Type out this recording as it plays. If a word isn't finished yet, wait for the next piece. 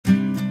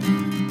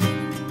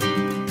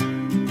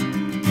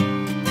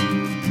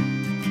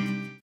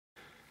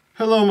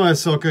Hello, my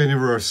soccer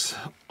universe.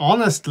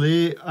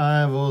 Honestly,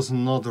 I was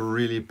not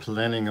really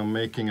planning on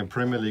making a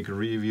Premier League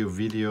review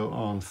video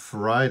on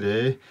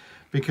Friday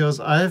because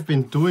I have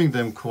been doing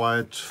them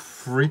quite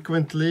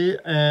frequently,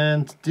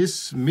 and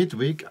this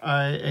midweek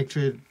I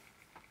actually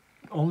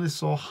only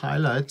saw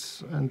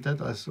highlights and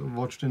that I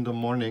watched in the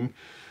morning.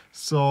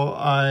 So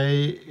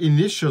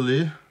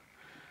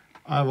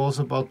I was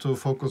about to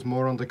focus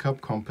more on the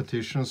cup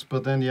competitions,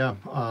 but then they are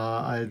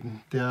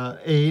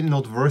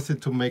not worth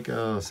it to make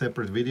a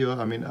separate video.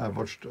 I mean, I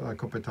watched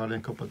Coppa Italia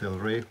and Coppa del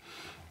Rey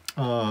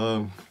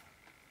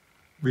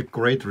with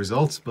great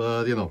results,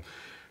 but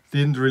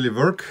didn't really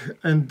work.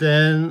 And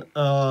then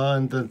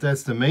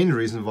that's the main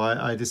reason why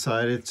I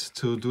decided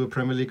to do a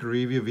Premier League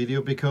review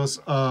video, because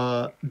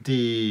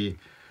the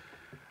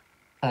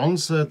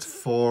onset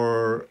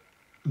for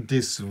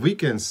this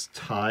weekend's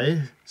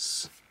tie,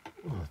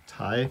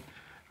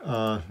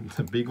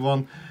 the big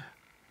one,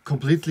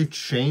 completely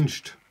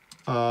changed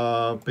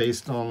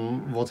based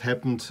on what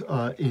happened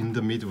in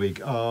the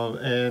midweek,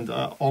 and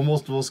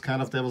almost was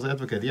kind of devil's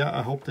advocate. Yeah,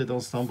 I hope they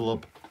don't stumble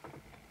up.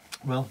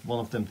 Well, one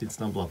of them did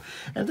stumble up,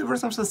 and there were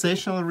some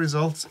sensational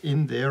results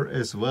in there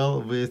as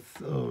well,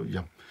 with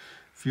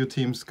few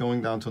teams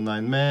going down to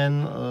 9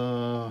 men,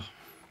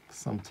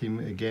 some team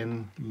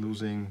again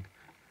losing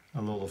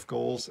a lot of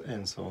goals,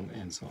 and so on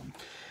and so on.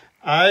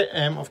 I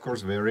am, of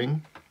course,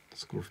 wearing,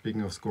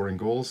 speaking of scoring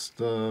goals,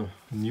 the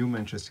new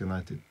Manchester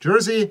United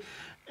jersey,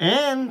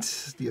 and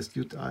the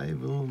astute eye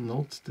will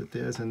note that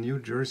there's a new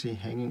jersey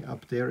hanging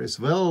up there as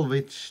well,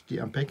 which the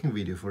unpacking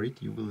video for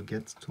it you will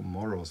get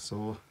tomorrow.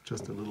 So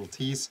just a little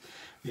tease,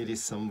 it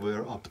is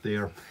somewhere up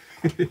there.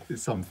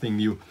 Something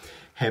new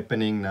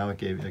happening now. I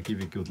give you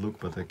a good look,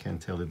 but I can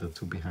tell you the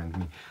two behind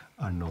me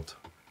are not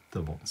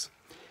the ones.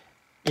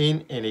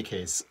 In any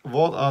case,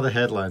 what are the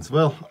headlines?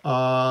 Well,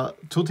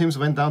 two teams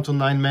went down to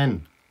 9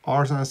 men,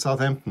 Arsenal and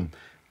Southampton.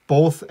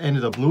 Both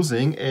ended up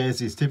losing,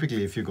 as is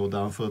typically if you go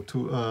down for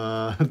two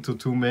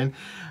men.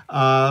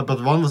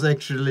 But one was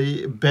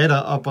actually better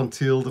up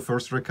until the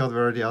first red card,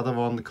 where the other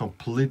one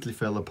completely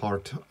fell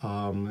apart,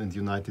 and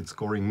United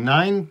scoring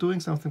 9, doing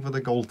something for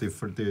the goal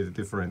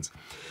difference.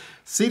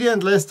 City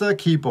and Leicester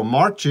keep on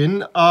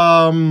marching.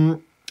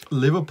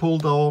 Liverpool,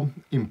 though,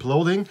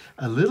 imploding,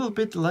 a little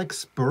bit like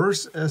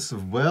Spurs as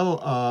well.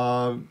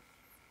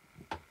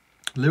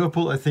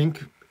 Liverpool, I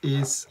think,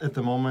 is at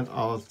the moment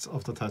out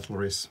of the title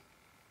race.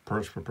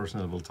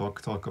 Personally, we'll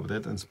talk about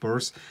that. And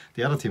Spurs,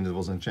 the other team that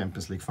was in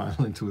Champions League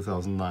final in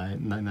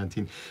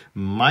 2019,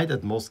 might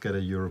at most get a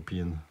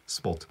European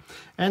spot.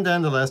 And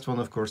then the last one,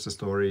 of course, the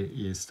story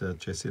is that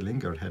Jesse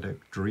Lingard had a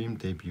dream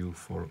debut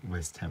for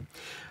West Ham.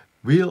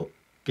 We'll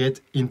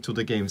get into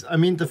the games. I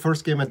mean, the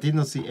first game I did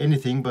not see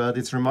anything, but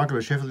it's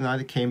remarkable. Sheffield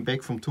United came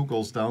back from 2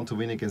 goals down to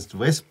win against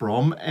West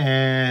Brom,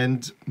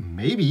 and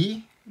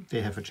maybe they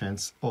have a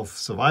chance of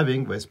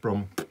surviving. West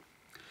Brom,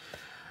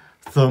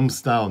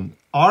 thumbs down.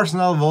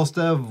 Arsenal was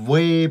the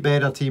way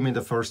better team in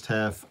the first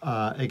half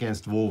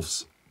against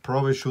Wolves.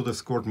 Probably should have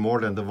scored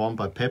more than the one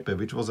by Pepe,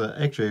 which was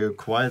actually a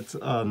quite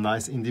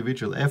nice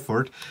individual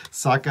effort.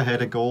 Saka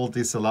had a goal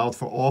disallowed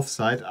for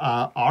offside.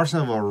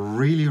 Arsenal were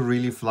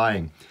really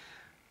flying.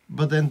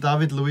 But then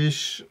David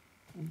Luiz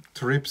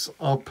trips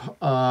up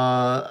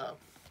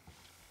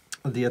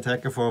the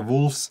attacker for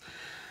Wolves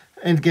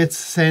and gets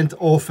sent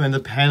off, and a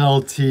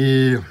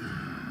penalty.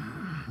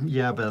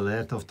 Yeah, by the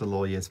letter of the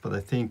law, yes, but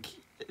I think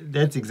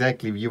that's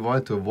exactly, you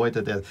want to avoid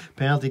that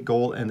penalty,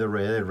 goal, and a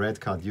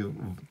red card. You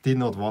did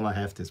not want to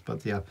have this,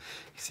 but yeah,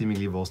 he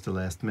seemingly was the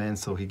last man,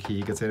 so he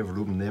gets rid of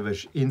Ruben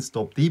Neves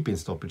deep in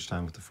stoppage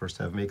time of the first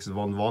half, makes it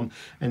 1-1,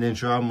 and then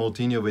João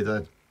Moutinho with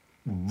a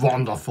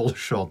wonderful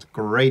shot,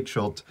 great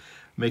shot,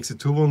 makes it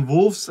 2-1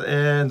 Wolves,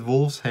 and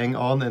Wolves hang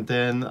on. And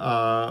then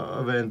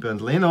when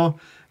Bernd Leno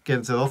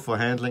gets it off for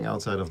handling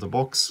outside of the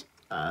box,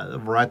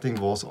 writing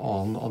was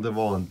on the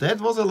wall, and that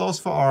was a loss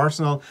for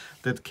Arsenal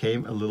that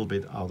came a little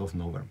bit out of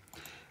nowhere.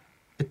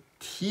 A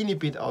teeny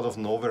bit out of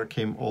nowhere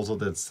came also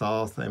that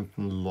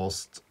Southampton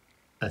lost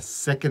a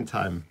second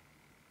time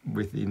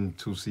within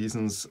 2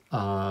 seasons,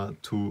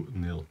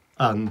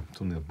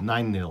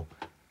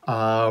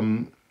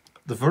 9-0.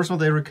 The first one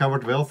they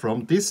recovered well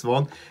from. This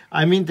one,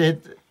 I mean, that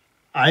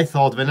I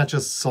thought when I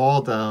just saw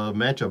the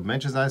matchup,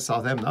 Manchester United,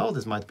 Southampton, oh,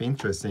 this might be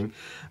interesting.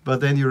 But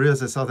then you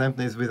realize that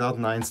Southampton is without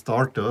 9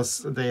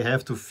 starters. They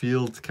have to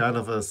field kind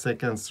of a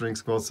second string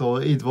squad. So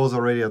it was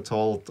already a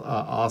tall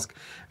ask.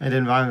 And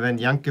then when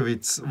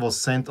Jankovic was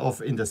sent off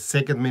in the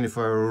 2nd minute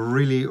for a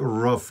really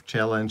rough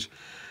challenge,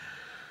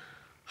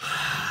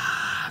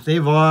 they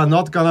were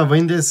not going to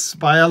win this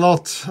by a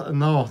lot.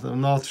 No,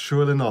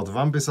 surely not.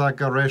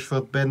 Wan-Bissaka,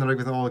 Rashford, Bednarek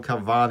with all,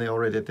 Cavani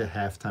already at the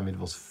halftime. It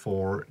was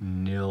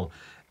 4-0.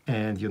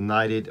 And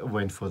United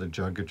went for the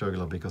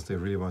jugular because they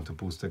really want to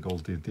boost the goal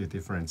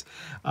difference.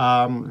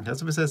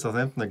 As we said,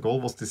 Southampton, the goal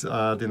was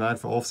denied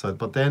for offside.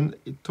 But then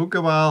it took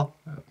a while.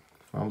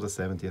 From the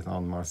 70th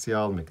on,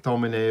 Martial,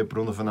 McTominay,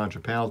 Bruno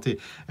Fernandes penalty.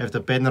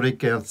 After Bednarek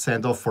got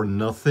sent off for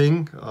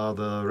nothing,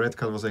 the red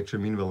card was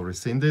actually meanwhile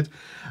rescinded.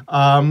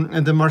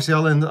 And then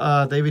Martial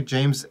and David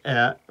James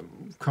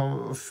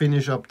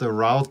finish up the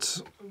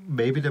route.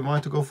 Maybe they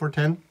want to go for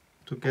 10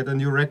 to get a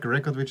new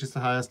record, which is the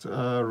highest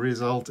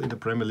result in the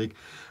Premier League.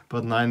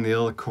 But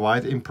 9-0,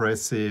 quite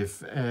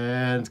impressive,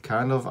 and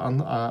kind of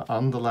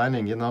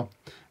underlining, you know,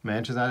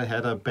 Manchester United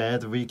had a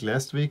bad week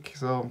last week,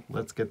 so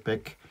let's get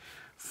back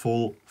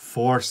full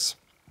force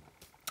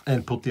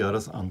and put the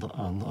others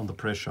under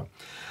pressure.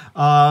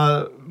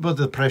 But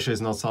the pressure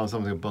is not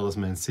something that bothers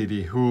Man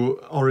City, who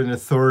already in the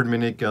 3rd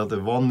minute got a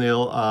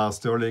 1-0.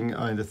 Sterling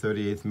in the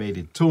 38th made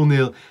it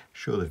 2-0.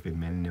 Should have been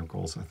many new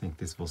goals. I think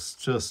this was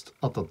just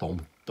utter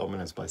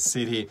dominance by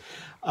City.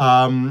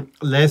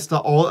 Leicester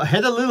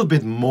had a little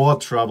bit more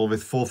trouble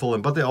with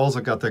Fulham, but they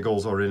also got their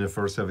goals already in the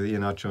first half with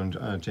Iheanacho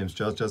and James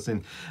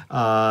Justin.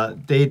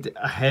 They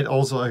had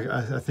also,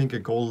 I think, a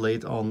goal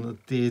late on.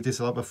 This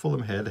but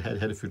Fulham had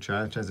a few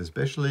chances,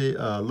 especially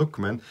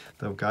Lookman,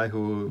 the guy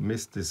who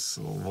missed this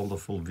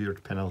wonderful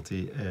weird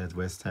penalty at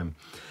West Ham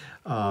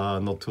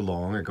not too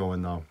long ago,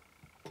 and now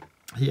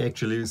he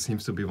actually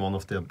seems to be one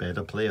of their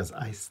better players.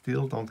 I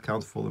still don't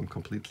count Fulham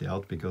completely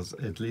out, because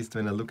at least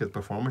when I look at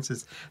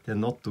performances, they're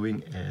not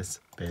doing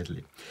as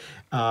badly.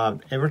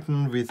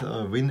 Everton with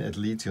a win at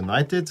Leeds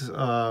United,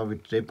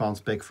 which they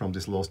bounced back from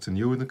this loss to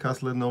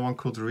Newcastle that no one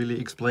could really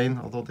explain,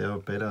 although they are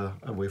better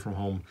away from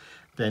home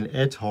than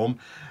at home.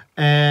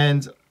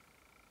 And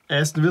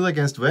Aston Villa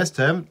against West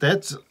Ham,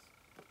 that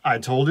I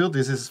told you,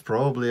 this is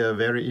probably a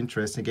very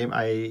interesting game.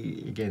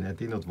 I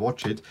did not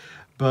watch it,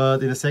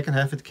 but in the second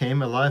half it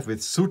came alive with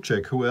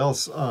Souček. Who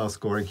else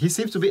scoring? He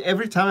seems to be,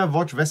 every time I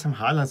watch West Ham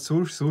highlights,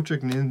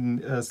 Souček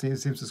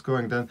seems to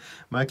scoring. Then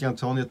Michael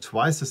Antonio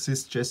twice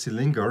assists Jesse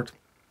Lingard,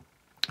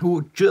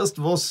 who just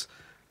was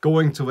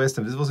going to West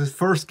Ham. This was his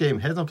first game,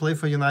 had not played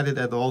for United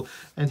at all,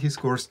 and he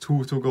scores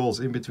two goals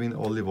in between.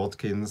 Ollie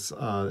Watkins,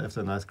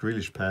 after a nice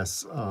Grealish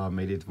pass,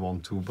 made it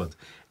 1-2, but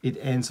it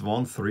ends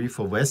 1-3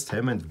 for West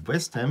Ham, and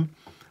West Ham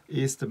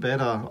is the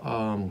better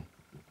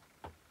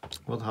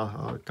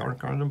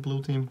Garden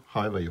Blue team,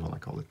 however you want to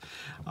call it.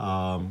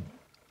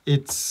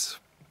 It's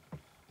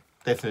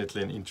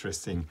definitely an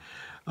interesting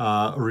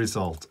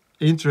result.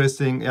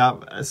 Interesting,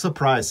 yeah,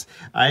 surprise.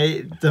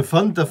 The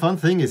fun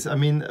thing is, I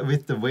mean,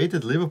 with the way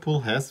that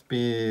Liverpool has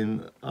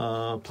been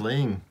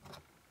playing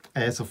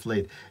as of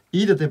late,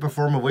 either they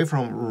perform away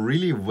from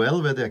really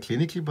well where they're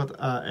clinically, but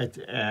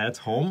at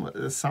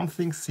home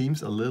something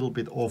seems a little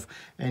bit off.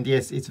 And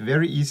yes, it's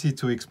very easy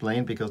to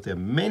explain, because there are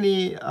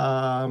many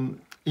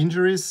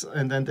injuries,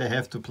 and then they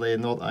have to play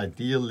not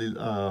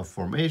ideal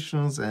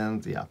formations,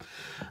 and yeah,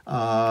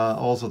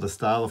 also the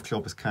style of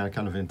Klopp is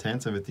kind of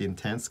intense, and with the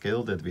intense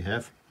scale that we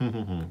have.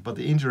 But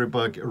the injury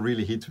bug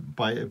really hit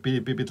by a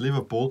bit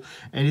Liverpool,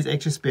 and it's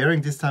actually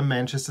sparing this time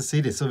Manchester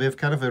City. So we have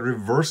kind of a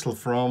reversal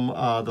from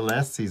the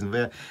last season,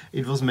 where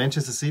it was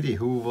Manchester City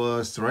who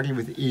was struggling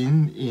with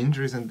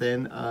injuries, and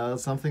then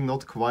something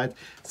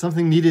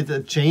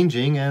needed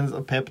changing,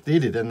 and Pep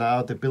did it, and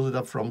now they build it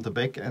up from the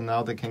back, and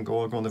now they can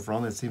go on the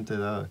front and seem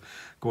to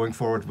going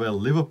forward well.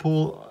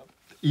 Liverpool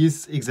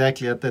is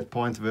exactly at that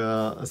point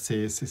where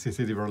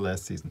City were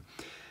last season.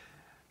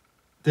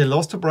 They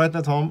lost to Brighton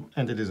at home,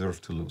 and they deserve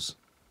to lose.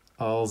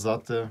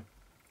 Alzate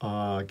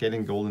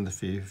getting goal in the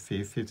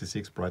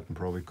 56. Brighton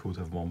probably could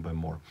have won by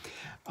more.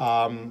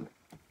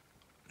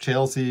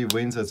 Chelsea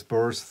wins at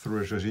Spurs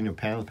through a Jorginho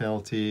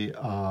penalty.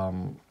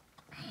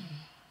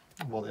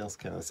 What else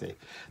can I say?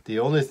 The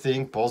only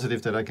thing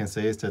positive that I can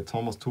say is that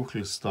Thomas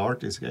Tuchel's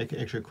start is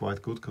actually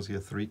quite good, because he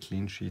had 3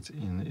 clean sheets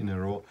in a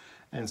row.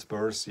 And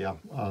Spurs, yeah,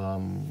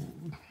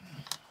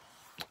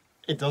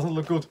 it doesn't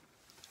look good.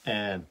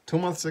 And 2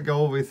 months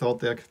ago, we thought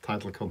they're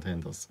title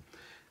contenders.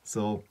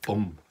 So,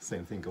 boom,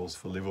 same thing goes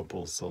for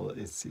Liverpool. So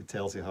it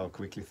tells you how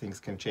quickly things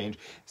can change,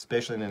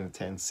 especially in an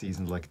intense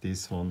season like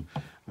this one,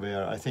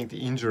 where I think the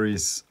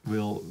injuries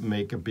will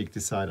make a big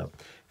decider.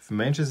 If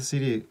Manchester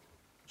City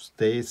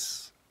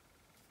stays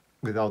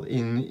without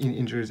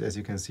injuries, as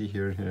you can see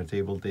here in the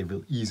table, they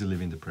will easily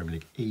win the Premier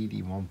League.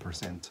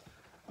 81%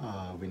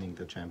 winning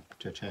the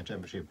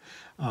championship.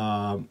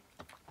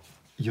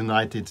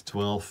 United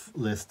 12,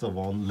 Leicester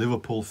 1,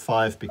 Liverpool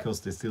 5, because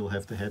they still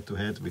have the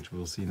head-to-head, which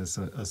we'll see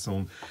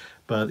soon.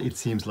 But it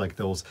seems like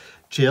those.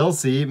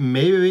 Chelsea,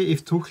 maybe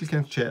if Tuchel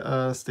can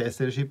stay at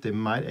the ship, they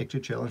might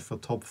actually challenge for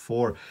top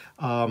 4.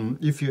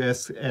 If you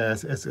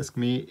ask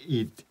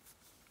me,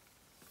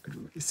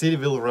 City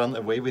will run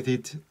away with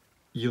it.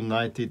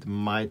 United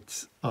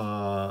might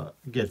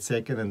get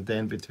second, and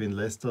then between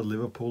Leicester,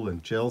 Liverpool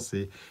and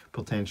Chelsea,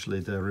 potentially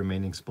the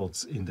remaining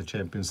spots in the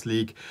Champions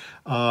League.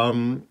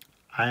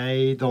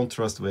 I don't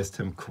trust West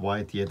Ham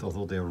quite yet,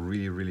 although they're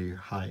really, really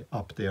high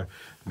up there.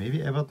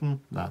 Maybe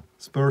Everton? Nah,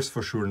 Spurs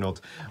for sure not.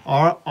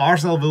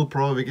 Arsenal will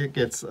probably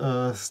get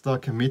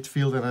stuck in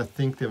midfield, and I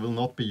think there will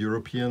not be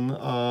European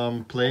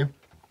play.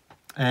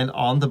 And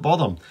on the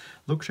bottom,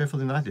 look,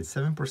 Sheffield United,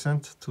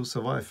 7% to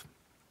survive.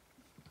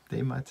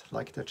 They might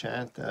like their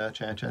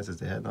chances.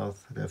 They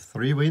have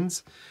 3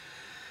 wins.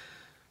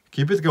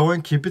 Keep it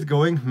going, keep it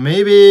going.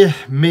 Maybe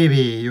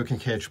you can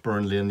catch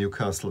Burnley and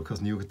Newcastle, because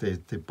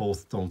they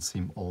both don't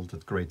seem all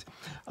that great.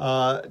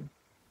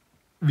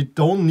 we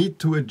don't need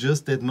to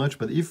adjust that much,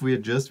 but if we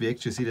adjust, we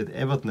actually see that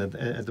Everton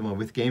at the moment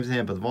with games in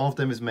hand, but one of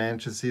them is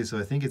Manchester City, so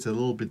I think it's a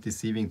little bit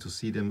deceiving to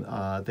see them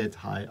that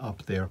high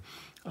up there.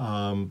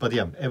 But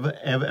yeah,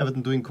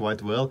 Everton doing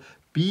quite well,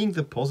 being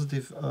the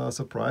positive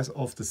surprise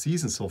of the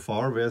season so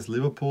far, whereas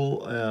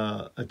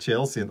Liverpool,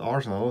 Chelsea and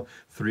Arsenal,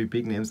 three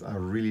big names, are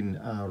really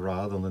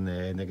rather on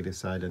the negative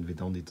side, and we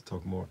don't need to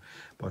talk more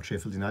about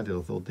Sheffield United,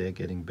 although they're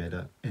getting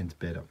better and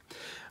better.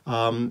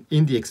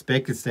 In the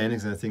expected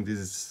standings, and I think this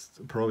is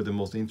probably the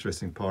most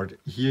interesting part,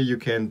 here you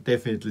can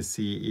definitely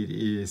see it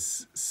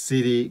is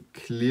City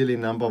clearly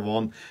number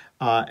one,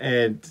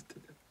 and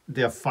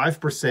they're 5th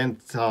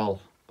percentile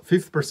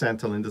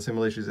in the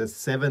simulations at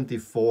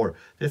 74.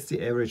 That's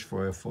the average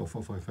for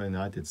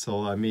United.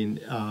 So I mean,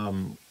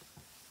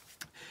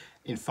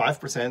 in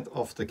 5%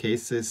 of the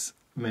cases,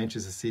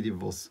 Manchester City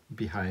was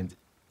behind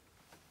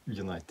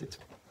United.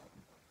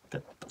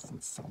 That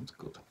doesn't sound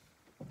good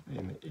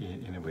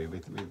in a way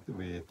with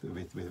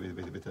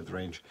that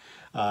range.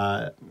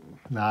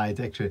 It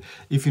actually,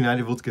 if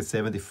United would get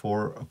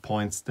 74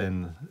 points,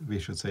 then we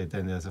should say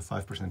then there's a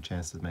 5%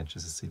 chance that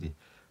Manchester City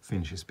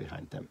finishes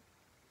behind them.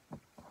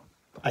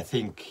 I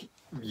think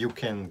you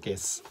can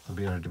guess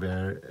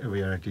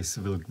where this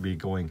will be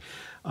going.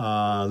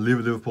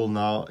 Liverpool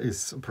now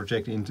is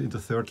projected into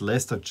third.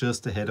 Leicester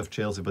just ahead of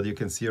Chelsea, but you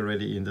can see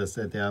already in this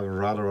that they are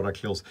rather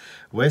close.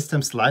 West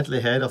Ham slightly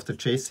ahead of the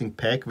chasing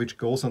pack, which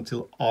goes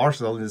until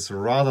Arsenal is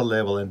rather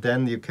level, and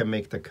then you can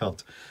make the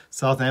cut.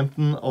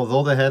 Southampton,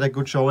 although they had a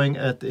good showing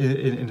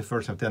in the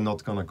first half, they're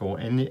not gonna go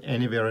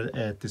anywhere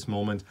at this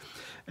moment.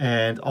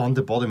 And on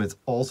the bottom, it's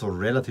also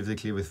relatively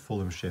clear with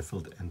Fulham,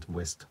 Sheffield, and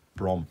West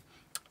Brom.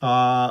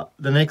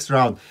 The next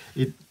round,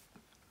 it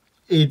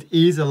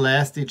is a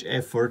last-ditch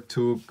effort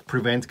to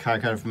prevent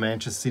kind of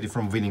Manchester City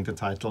from winning the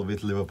title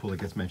with Liverpool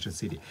against Manchester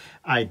City.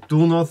 I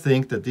do not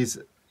think that this,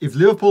 if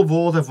Liverpool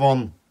would have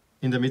won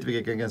in the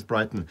midweek against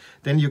Brighton,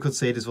 then you could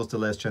say this was the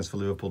last chance for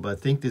Liverpool, but I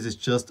think this is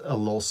just a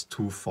loss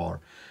too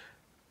far.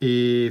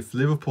 If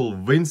Liverpool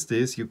wins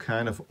this, you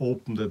kind of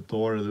open the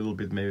door a little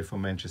bit maybe for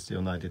Manchester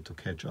United to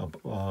catch up,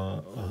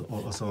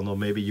 or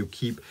maybe you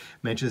keep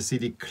Manchester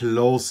City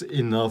close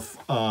enough,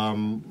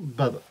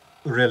 but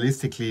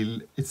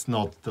realistically it's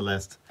not the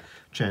last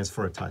chance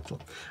for a title.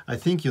 I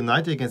think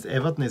United against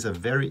Everton is a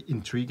very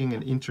intriguing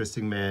and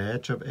interesting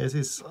matchup, as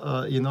is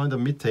in the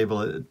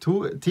mid-table.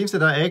 Two teams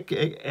that are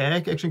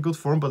actually in good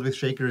form but with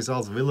shaky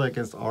results. Villa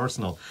against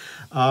Arsenal.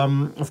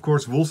 Of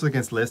course, Wolves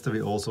against Leicester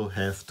we also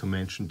have to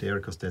mention there,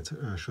 because that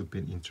should be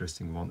an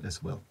interesting one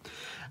as well.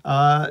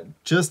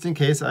 Just in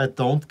case I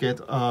don't get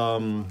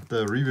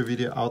the review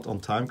video out on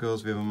time,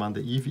 because we have a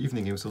Monday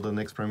evening game, so the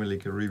next Premier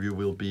League review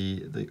will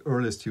be the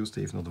earliest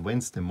Tuesday, if not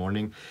Wednesday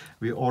morning.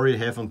 We already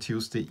have on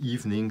Tuesday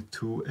evening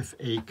 2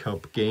 FA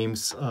Cup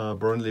games.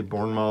 Burnley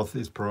Bournemouth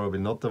is probably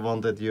not the one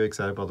that you're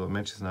excited about, but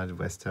Manchester United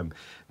West Ham,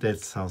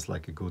 that sounds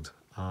like a good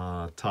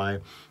tie.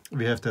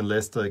 We have then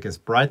Leicester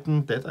against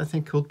Brighton, that I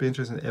think could be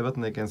interesting.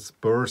 Everton against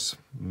Spurs,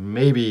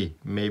 maybe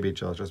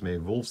just maybe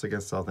Wolves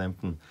against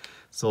Southampton.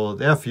 So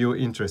there are a few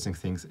interesting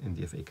things in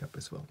the FA Cup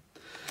as well.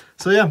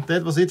 So yeah,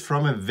 that was it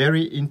from a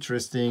very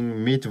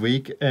interesting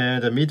midweek.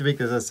 And a midweek,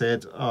 as I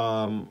said,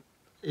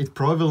 it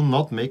probably will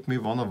not make me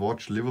want to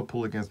watch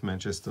Liverpool against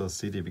Manchester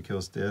City,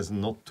 because there's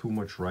not too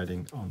much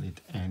riding on it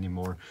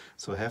anymore.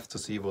 So I have to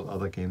see what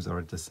other games are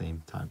at the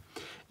same time.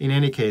 In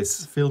any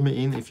case, fill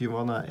me in if you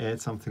want to add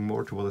something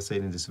more to what I said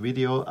in this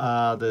video.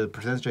 The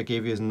percentage I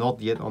gave you is not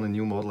yet on a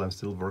new model. I'm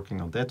still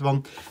working on that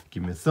one.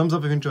 Give me a thumbs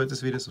up if you enjoyed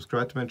this video.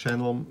 Subscribe to my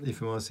channel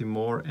if you want to see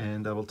more,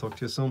 and I will talk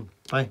to you soon.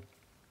 Bye.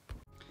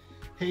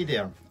 Hey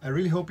there, I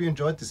really hope you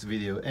enjoyed this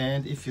video,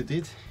 and if you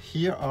did,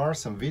 here are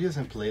some videos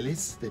and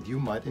playlists that you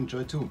might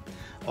enjoy too.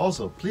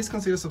 Also, please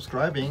consider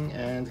subscribing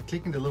and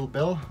clicking the little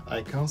bell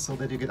icon so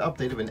that you get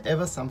updated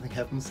whenever something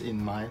happens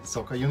in my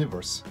soccer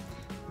universe.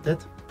 With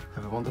that,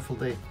 have a wonderful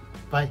day.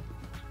 Bye.